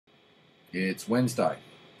It's Wednesday.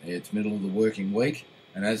 It's middle of the working week.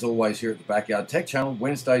 And as always here at the Backyard Tech Channel,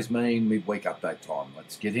 Wednesdays mean midweek update time.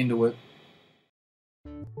 Let's get into it.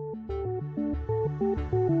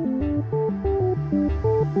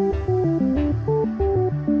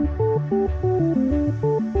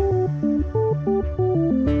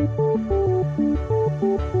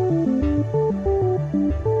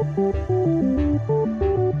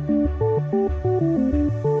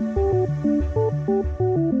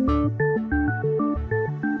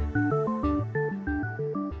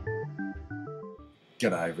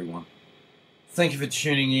 G'day everyone. Thank you for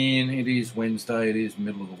tuning in. It is Wednesday, it is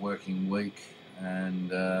middle of the working week,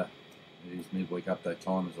 and it is midweek update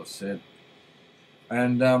time, as I said.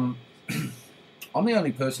 And I'm the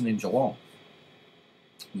only person in Geelong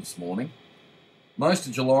this morning. Most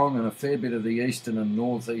of Geelong and a fair bit of the eastern and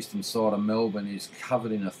northeastern side of Melbourne is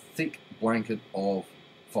covered in a thick blanket of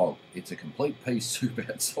fog. It's a complete pea soup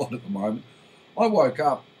outside at the moment. I woke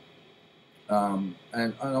up and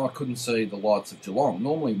I couldn't see the lights of Geelong.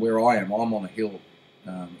 Normally where I am, I'm on a hill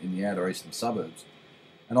in the outer eastern suburbs,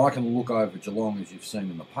 and I can look over Geelong as you've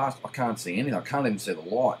seen in the past. I can't see anything. I can't even see the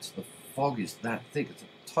lights. The fog is that thick. It's a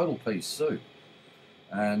total pea soup.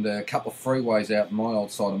 And a couple of freeways out in my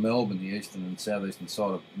old side of Melbourne, the eastern and southeastern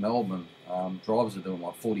side of Melbourne, drivers are doing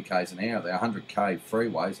like 40 k's an hour. They're 100k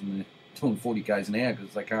freeways and they're doing 40 k's an hour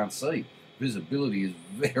because they can't see. Visibility is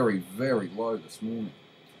very, very low this morning.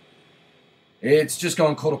 It's just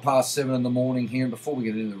gone 7:15 in the morning here, and before we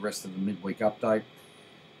get into the rest of the midweek update,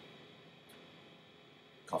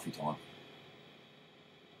 coffee time.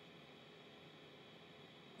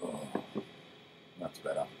 Oh, that's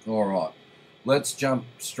better. All right, let's jump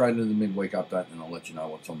straight into the midweek update, and I'll let you know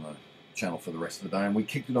what's on the channel for the rest of the day. And we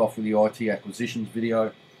kicked it off with the IT acquisitions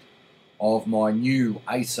video of my new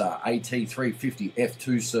Acer AT350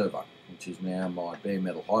 F2 server, which is now my bare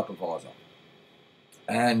metal hypervisor.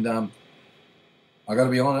 And I got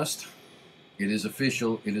to be honest, it is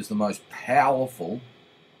official. It is the most powerful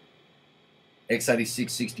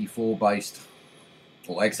x86-64 based,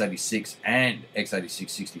 or x86 and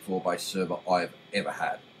x86-64 based server I have ever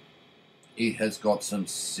had. It has got some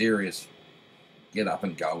serious get up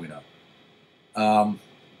and go in it.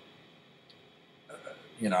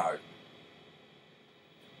 You know,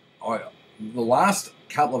 the last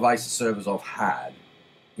couple of Acer servers I've had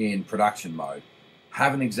in production mode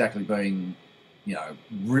haven't exactly been, you know,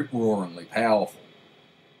 rip-roaringly powerful.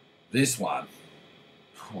 This one,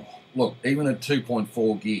 look, even at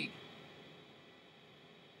 2.4 gig,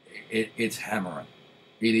 it's hammering.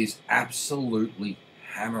 It is absolutely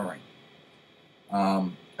hammering.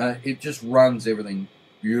 It just runs everything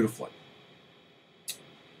beautifully.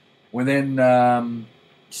 We then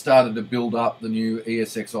started to build up the new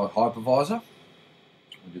ESXi hypervisor.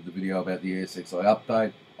 We did the video about the ESXi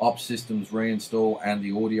update, ops systems reinstall, and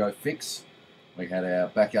the audio fix. We had our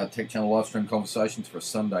Backyard Tech Channel live stream conversations for a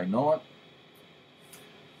Sunday night.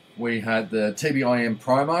 We had the TBIM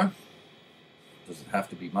promo. Does it have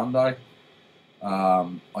to be Monday?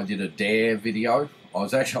 I did a dare video. I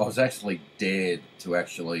was actually dared to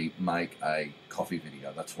actually make a coffee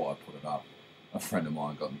video. That's why I put it up. A friend of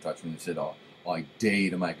mine got in touch with me and said, I dare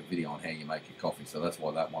you to make a video on how you make your coffee. So that's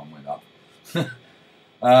why that one went up.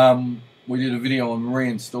 We did a video on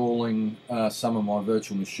reinstalling some of my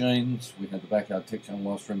virtual machines. We had the Backyard Tech Channel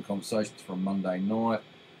live stream conversations from Monday night.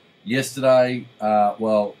 Yesterday,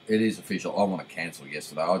 well, it is official. I want to cancel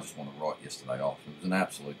yesterday. I just want to write yesterday off. It was an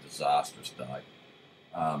absolute disastrous day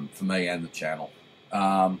for me and the channel.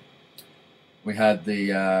 We had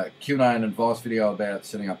the Q&A and advice video about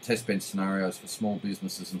setting up test bench scenarios for small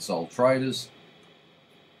businesses and sole traders.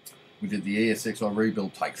 We did the ESXi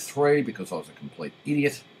rebuild take 3 because I was a complete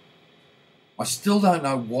idiot. I still don't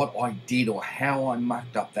know what I did or how I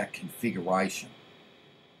mucked up that configuration.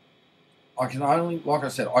 I can only, like I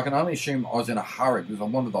said, I can only assume I was in a hurry because I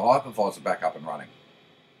wanted the hypervisor back up and running.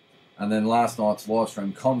 And then last night's live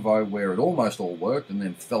stream convo where it almost all worked and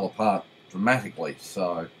then fell apart dramatically.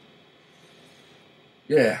 So,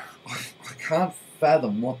 yeah, I can't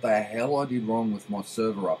fathom what the hell I did wrong with my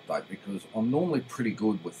server update because I'm normally pretty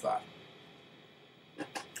good with that.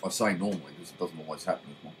 I say normally because it doesn't always happen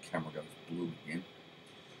if my camera goes blue again.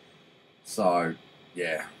 So,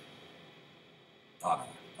 yeah. I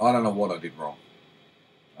don't know what I did wrong.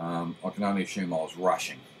 I can only assume I was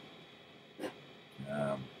rushing. Which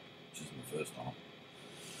isn't the first time.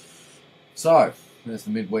 So, there's the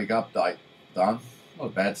midweek update done. Not a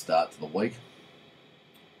bad start to the week.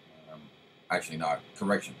 Actually, no.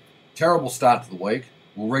 Correction. Terrible start to the week.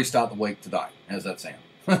 We'll restart the week today. How's that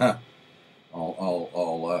sound?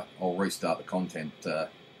 I'll restart the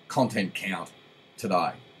content count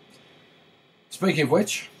today. Speaking of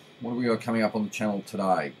which, what have we got coming up on the channel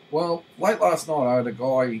today? Well, late last night I had a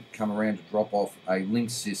guy come around to drop off a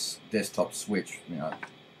Linksys desktop switch. You know,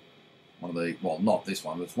 one of the, well, not this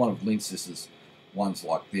one, but it's one of Linksys's ones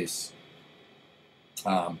like this.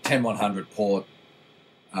 10100 port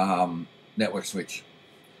network switch.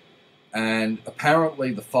 And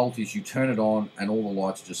apparently the fault is you turn it on and all the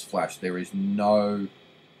lights just flash. There is no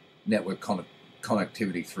network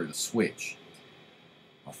connectivity through the switch.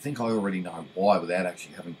 I think I already know why without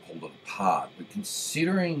actually having pulled it apart. But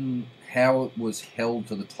considering how it was held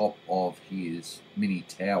to the top of his mini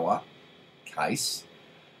tower case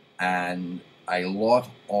and a lot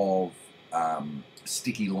of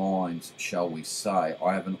sticky lines, shall we say,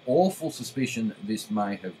 I have an awful suspicion this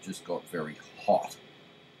may have just got very hot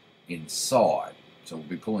inside. So we'll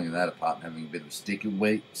be pulling that apart and having a bit of a sticky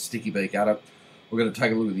beak at it. We're going to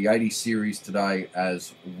take a look at the 80 series today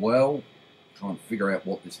as well. Try and figure out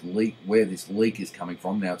what this leak, where this leak is coming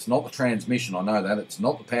from. Now, it's not the transmission, I know that. It's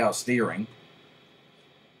not the power steering.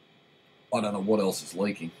 I don't know what else is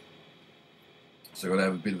leaking. So we're going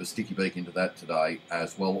to have a bit of a sticky beak into that today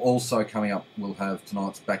as well. Also coming up, we'll have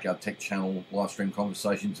tonight's Backyard Tech Channel live stream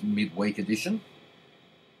conversations midweek edition.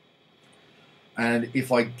 And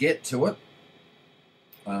if I get to it,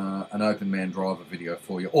 an open man driver video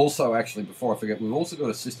for you. Also, actually, before I forget, we've also got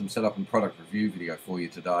a system setup and product review video for you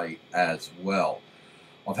today as well.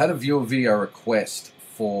 I've had a viewer video request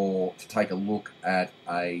to take a look at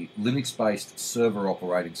a Linux-based server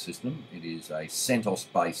operating system. It is a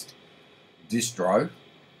CentOS-based distro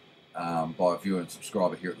by a viewer and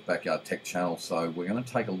subscriber here at the Backyard Tech Channel. So we're going to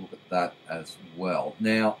take a look at that as well.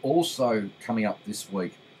 Now, also coming up this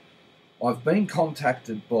week, I've been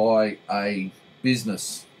contacted by a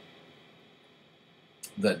business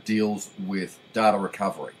that deals with data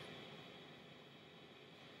recovery,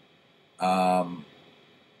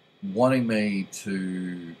 wanting me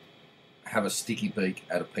to have a sticky beak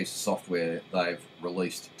at a piece of software they've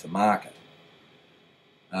released to market.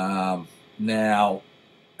 Now,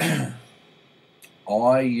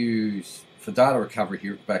 I use, for data recovery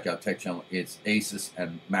here at the Backyard Tech Channel, it's ESUS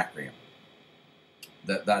and MacLeod.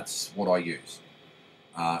 That's what I use.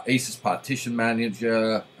 ESUS Partition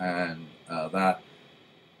Manager and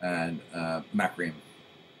MacLeod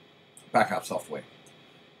backup software.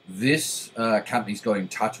 This company's got in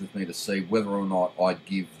touch with me to see whether or not I'd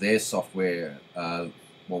give their software, well,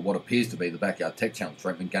 what appears to be the Backyard Tech Channel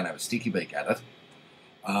treatment, going to have a sticky beak at it.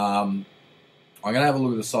 I'm going to have a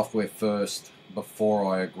look at the software first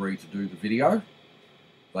before I agree to do the video.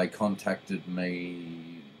 They contacted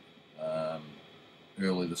me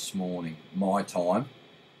early this morning, my time.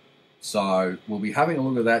 So we'll be having a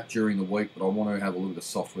look at that during the week, but I want to have a look at the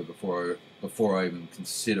software before I even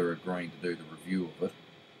consider agreeing to do the review of it.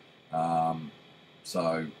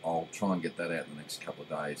 So I'll try and get that out in the next couple of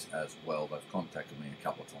days as well. They've contacted me a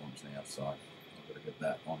couple of times now, so I've got to get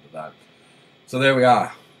that onto that. So there we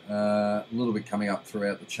are. A little bit coming up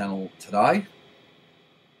throughout the channel today.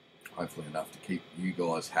 Hopefully enough to keep you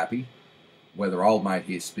guys happy. Whether old mate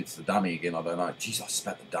here spits the dummy again, I don't know. Jeez, I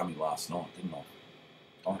spat the dummy last night, didn't I?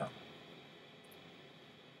 I don't know.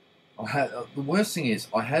 The worst thing is,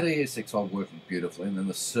 I had ESXi working beautifully, and then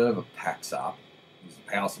the server packs up, the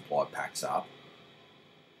power supply packs up,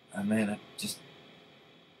 and then it just,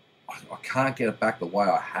 I can't get it back the way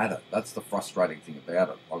I had it. That's the frustrating thing about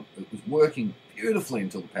it. It was working beautifully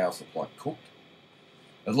until the power supply cooked.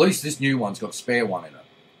 At least this new one's got a spare one in it.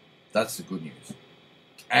 That's the good news.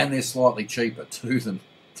 And they're slightly cheaper too than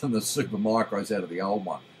the super micros out of the old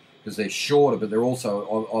one, because they're shorter, but they're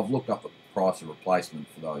also, I've looked up the price of replacement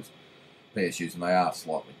for those PSUs, and they are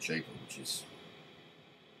slightly cheaper, which is,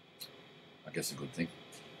 I guess, a good thing.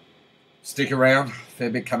 Stick around, fair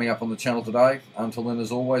bit coming up on the channel today. Until then, as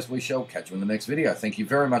always, we shall catch you in the next video. Thank you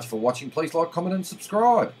very much for watching. Please like, comment and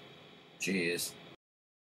subscribe. Cheers.